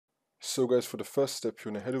So guys, for the first step,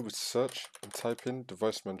 you're going to head over to search and type in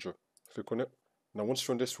device manager. Click on it. Now once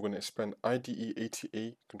you're on this, we're going to expand IDE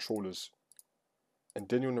ATA controllers. And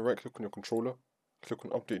then you're going to right click on your controller, click on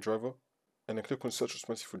update driver, and then click on search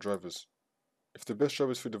responsive for drivers. If the best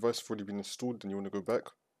drivers for your device have already been installed, then you want to go back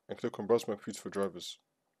and click on browse my computer for drivers.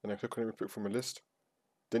 And then click on every pick from a list.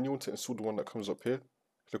 Then you want to install the one that comes up here,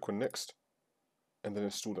 click on next, and then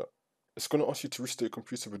install that. It's going to ask you to restart your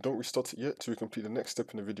computer, but don't restart it yet till you complete the next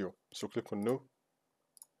step in the video. So click on no.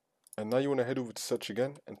 And now you want to head over to search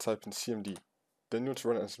again and type in CMD. Then you want to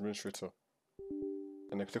run it as administrator.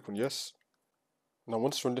 And then click on yes. Now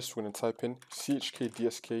once you're on this, we're going to type in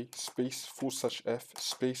chkdsk space /f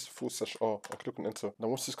space /r and click on enter. Now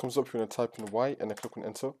once this comes up, you're going to type in Y and then click on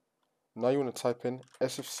enter. Now you want to type in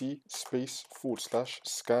sfc space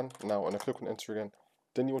 /scan now and then click on enter again.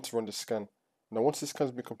 Then you want to run the scan. Now once this scan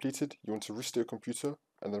has been completed, you want to restart your computer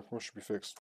and then the problem should be fixed.